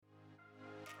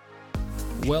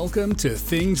Welcome to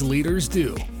Things Leaders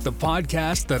Do, the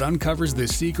podcast that uncovers the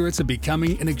secrets of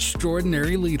becoming an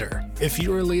extraordinary leader. If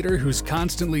you're a leader who's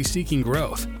constantly seeking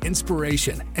growth,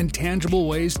 inspiration, and tangible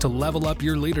ways to level up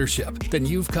your leadership, then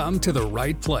you've come to the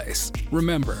right place.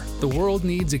 Remember, the world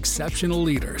needs exceptional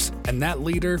leaders, and that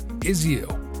leader is you.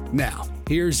 Now,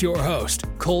 here's your host,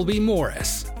 Colby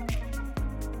Morris.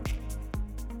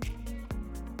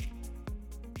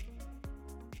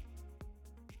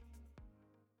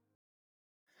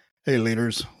 Hey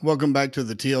leaders, welcome back to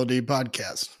the TLD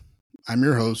podcast. I'm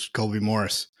your host, Colby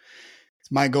Morris.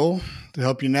 It's my goal to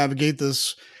help you navigate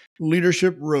this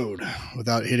leadership road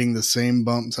without hitting the same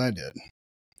bumps I did.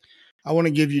 I want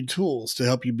to give you tools to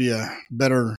help you be a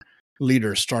better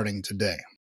leader starting today.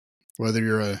 Whether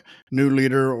you're a new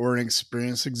leader or an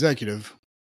experienced executive,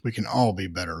 we can all be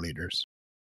better leaders.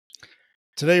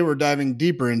 Today we're diving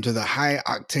deeper into the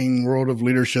high-octane world of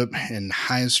leadership in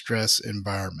high-stress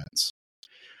environments.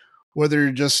 Whether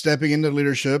you're just stepping into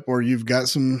leadership or you've got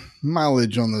some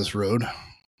mileage on this road,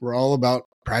 we're all about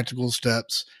practical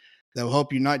steps that will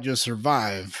help you not just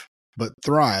survive, but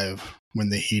thrive when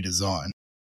the heat is on.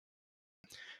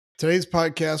 Today's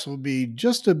podcast will be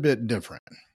just a bit different.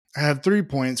 I have 3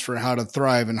 points for how to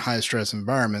thrive in high-stress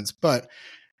environments, but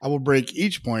I will break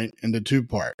each point into 2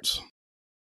 parts.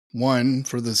 One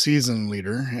for the seasoned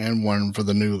leader and one for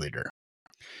the new leader.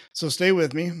 So stay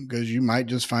with me because you might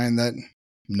just find that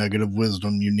nugget of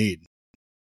wisdom you need.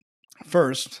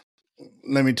 First,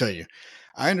 let me tell you,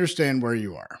 I understand where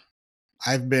you are.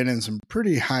 I've been in some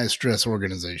pretty high stress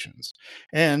organizations,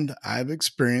 and I've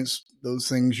experienced those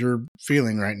things you're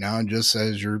feeling right now just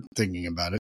as you're thinking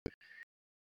about it.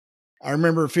 I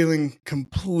remember feeling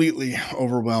completely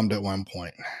overwhelmed at one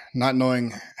point, not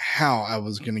knowing how I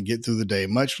was going to get through the day,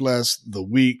 much less the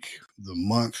week, the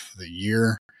month, the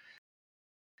year.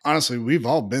 Honestly, we've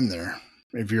all been there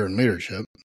if you're in leadership.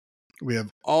 We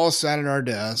have all sat at our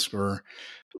desk or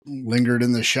lingered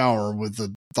in the shower with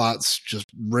the thoughts just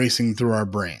racing through our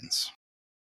brains.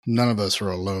 None of us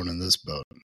are alone in this boat.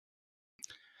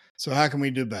 So how can we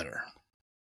do better?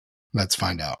 Let's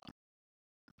find out.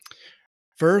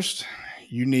 First,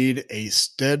 you need a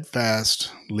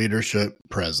steadfast leadership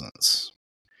presence.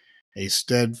 A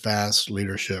steadfast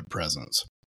leadership presence.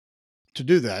 To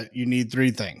do that, you need 3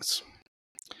 things.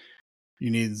 You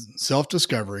need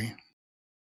self-discovery,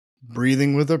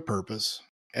 breathing with a purpose,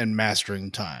 and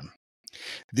mastering time.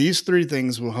 These 3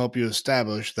 things will help you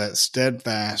establish that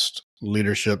steadfast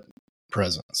leadership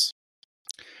presence.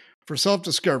 For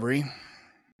self-discovery,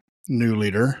 new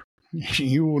leader,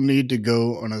 you will need to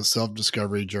go on a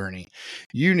self-discovery journey.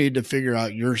 You need to figure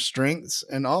out your strengths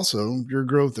and also your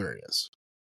growth areas.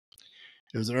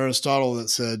 It was Aristotle that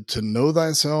said, "To know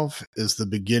thyself is the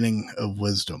beginning of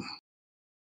wisdom."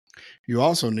 You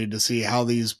also need to see how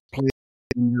these play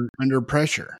under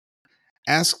pressure.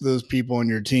 Ask those people on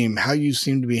your team how you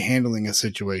seem to be handling a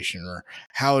situation or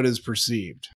how it is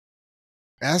perceived.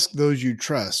 Ask those you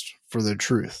trust for the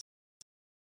truth.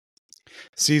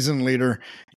 Seasoned leader,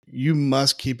 you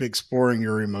must keep exploring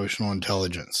your emotional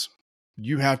intelligence.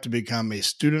 You have to become a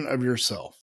student of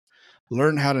yourself.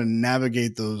 Learn how to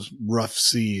navigate those rough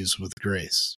seas with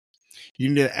grace. You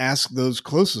need to ask those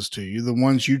closest to you, the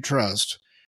ones you trust,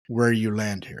 where you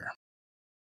land here.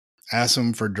 Ask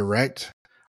them for direct,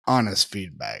 honest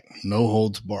feedback. No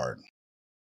holds barred.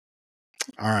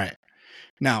 All right.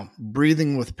 Now,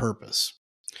 breathing with purpose.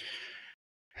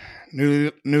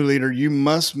 New leader, you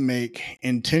must make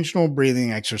intentional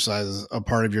breathing exercises a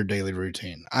part of your daily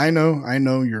routine. I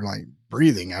know you're like,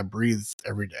 breathing. I breathe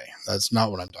every day. That's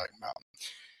not what I'm talking about.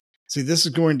 See, this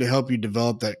is going to help you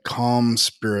develop that calm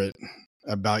spirit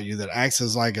about you that acts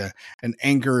as like an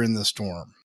anchor in the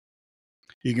storm.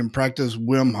 You can practice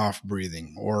Wim Hof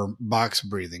breathing or box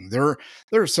breathing. There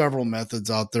are several methods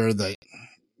out there that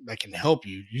can help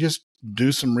you. You just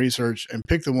do some research and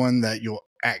pick the one that you'll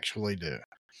actually do.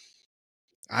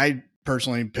 I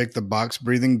personally pick the box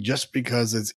breathing just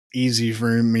because it's easy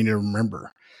for me to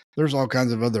remember. There's all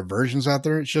kinds of other versions out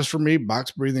there. It's just for me,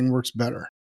 box breathing works better.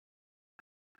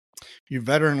 You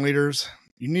veteran leaders,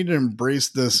 you need to embrace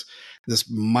this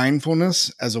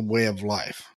mindfulness as a way of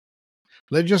life.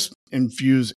 Let it just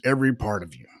infuse every part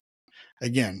of you.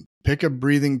 Again, pick a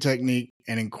breathing technique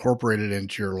and incorporate it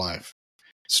into your life.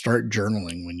 Start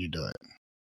journaling when you do it.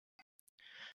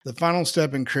 The final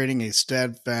step in creating a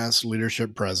steadfast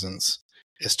leadership presence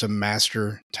is to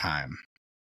master time.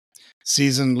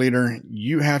 Seasoned leader,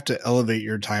 you have to elevate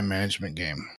your time management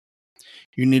game.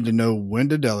 You need to know when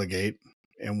to delegate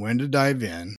and when to dive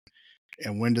in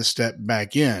and when to step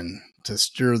back in to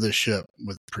steer the ship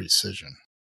with precision.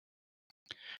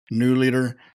 New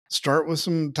leader, Start with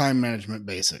some time management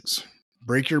basics.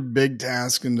 Break your big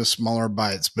task into smaller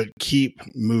bites, but keep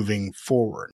moving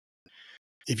forward.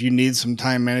 If you need some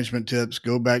time management tips,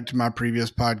 go back to my previous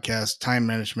podcast, Time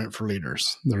Management for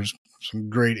Leaders. There's some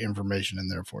great information in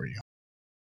there for you.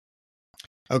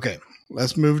 Okay,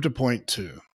 let's move to point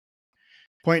 2.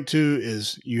 Point 2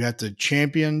 is you have to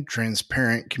champion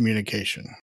transparent communication.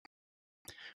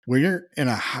 When you're in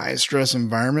a high-stress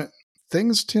environment,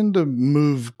 things tend to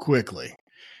move quickly,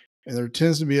 and there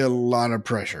tends to be a lot of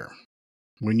pressure.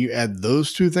 When you add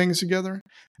those two things together,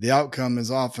 the outcome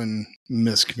is often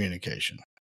miscommunication.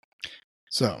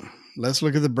 So, let's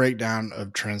look at the breakdown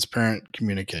of transparent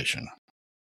communication.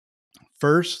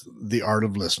 First, the art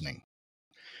of listening.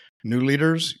 New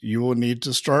leaders, you will need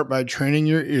to start by training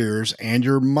your ears and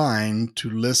your mind to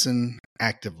listen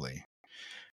actively.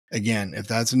 Again, if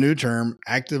that's a new term,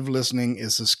 active listening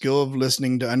is the skill of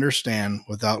listening to understand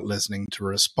without listening to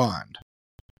respond.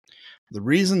 The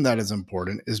reason that is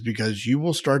important is because you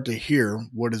will start to hear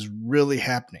what is really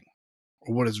happening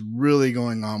or what is really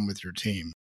going on with your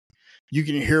team. You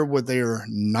can hear what they are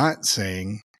not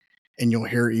saying, and you'll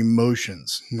hear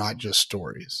emotions, not just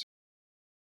stories.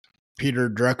 Peter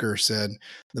Drucker said,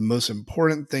 the most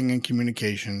important thing in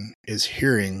communication is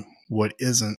hearing what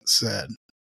isn't said.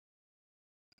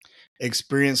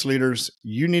 Experienced leaders,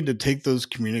 you need to take those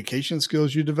communication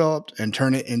skills you developed and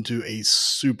turn it into a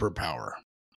superpower.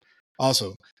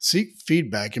 Also, seek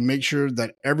feedback and make sure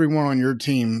that everyone on your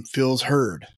team feels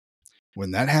heard.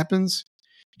 When that happens,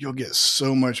 you'll get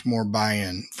so much more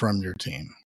buy-in from your team.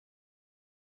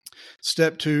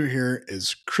 Step 2 here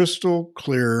is crystal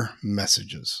clear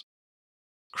messages.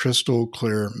 Crystal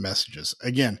clear messages.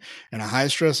 Again, in a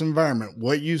high-stress environment,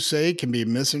 what you say can be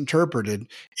misinterpreted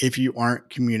if you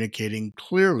aren't communicating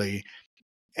clearly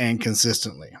and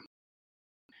consistently.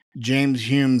 James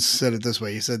Hume said it this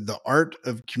way. He said, the art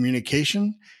of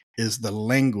communication is the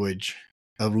language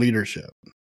of leadership.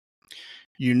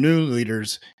 You new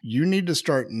leaders, you need to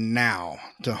start now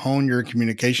to hone your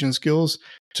communication skills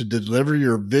to deliver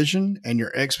your vision and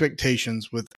your expectations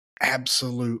with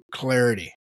absolute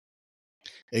clarity.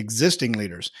 Existing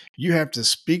leaders, you have to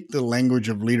speak the language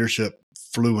of leadership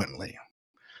fluently.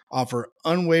 Offer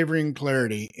unwavering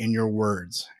clarity in your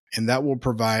words, and that will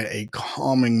provide a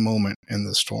calming moment in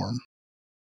the storm.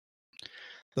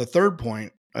 The third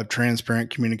point of transparent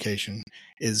communication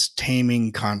is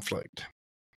taming conflict.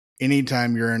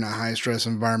 Anytime you're in a high-stress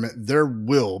environment, there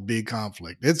will be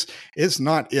conflict. It's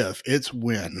not if, it's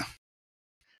when.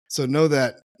 So know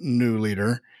that, new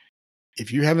leader.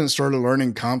 If you haven't started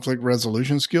learning conflict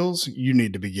resolution skills, you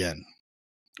need to begin.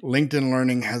 LinkedIn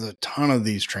Learning has a ton of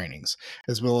these trainings,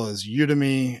 as well as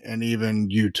Udemy and even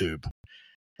YouTube.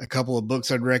 A couple of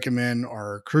books I'd recommend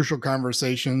are Crucial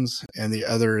Conversations, and the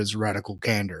other is Radical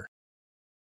Candor.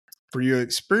 For you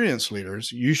experienced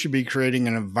leaders, you should be creating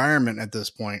an environment at this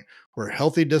point where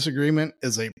healthy disagreement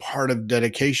is a part of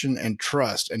dedication and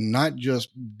trust, and not just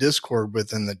discord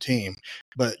within the team,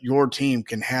 but your team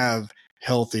can have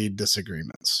healthy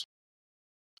disagreements.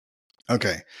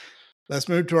 Okay, let's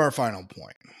move to our final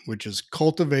point, which is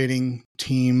cultivating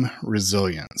team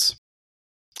resilience.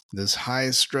 This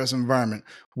high-stress environment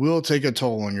will take a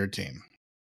toll on your team.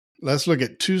 Let's look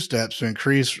at 2 steps to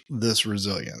increase this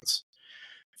resilience.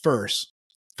 First,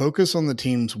 focus on the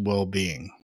team's well-being.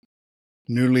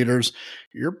 New leaders,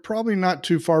 you're probably not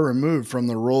too far removed from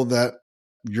the role that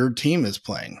your team is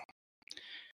playing.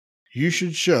 You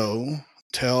should show,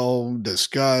 tell,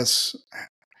 discuss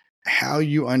how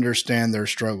you understand their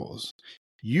struggles.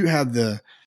 You have the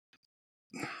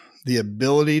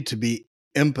ability to be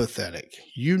empathetic.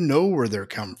 You know where they're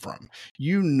coming from.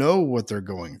 You know what they're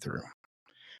going through.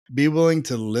 Be willing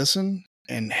to listen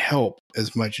and help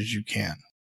as much as you can.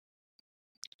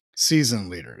 Seasoned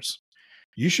leaders,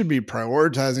 you should be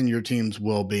prioritizing your team's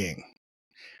well-being.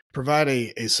 Provide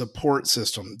a support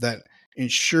system that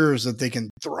ensures that they can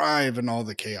thrive in all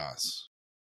the chaos.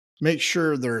 Make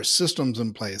sure there are systems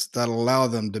in place that allow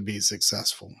them to be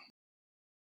successful.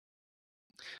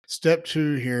 Step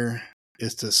 2 here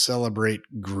is to celebrate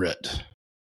grit.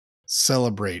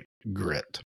 Celebrate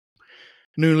grit.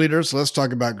 New leaders, let's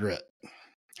talk about grit.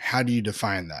 How do you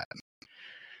define that?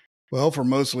 Well, for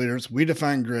most leaders, we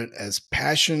define grit as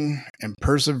passion and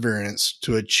perseverance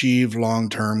to achieve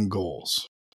long-term goals.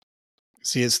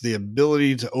 See, it's the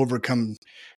ability to overcome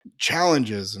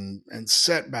challenges and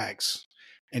setbacks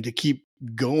and to keep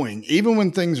going, even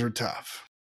when things are tough.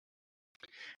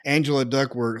 Angela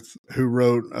Duckworth, who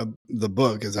wrote the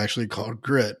book, is actually called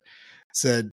Grit,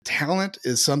 said, talent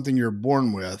is something you're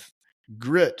born with.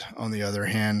 Grit, on the other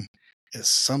hand, is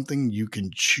something you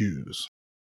can choose.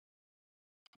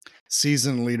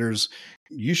 seasoned leaders,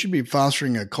 you should be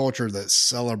fostering a culture that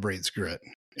celebrates grit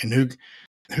and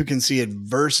who can see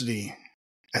adversity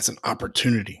as an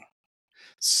opportunity.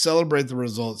 Celebrate the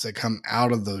results that come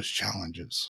out of those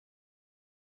challenges.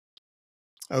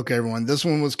 Okay, everyone, this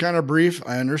one was kind of brief,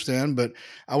 I understand, but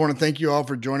I want to thank you all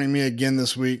for joining me again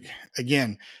this week.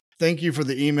 Again, thank you for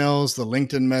the emails, the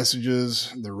LinkedIn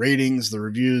messages, the ratings, the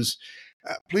reviews.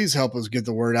 Please help us get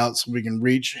the word out so we can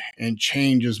reach and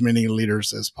change as many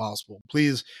leaders as possible.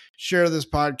 Please share this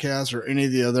podcast or any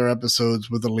of the other episodes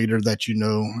with a leader that you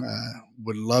know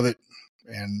would love it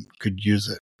and could use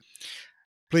it.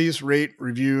 Please rate,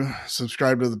 review,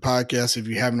 subscribe to the podcast if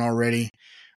you haven't already.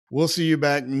 We'll see you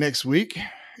back next week,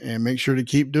 and make sure to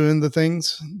keep doing the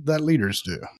things that leaders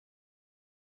do.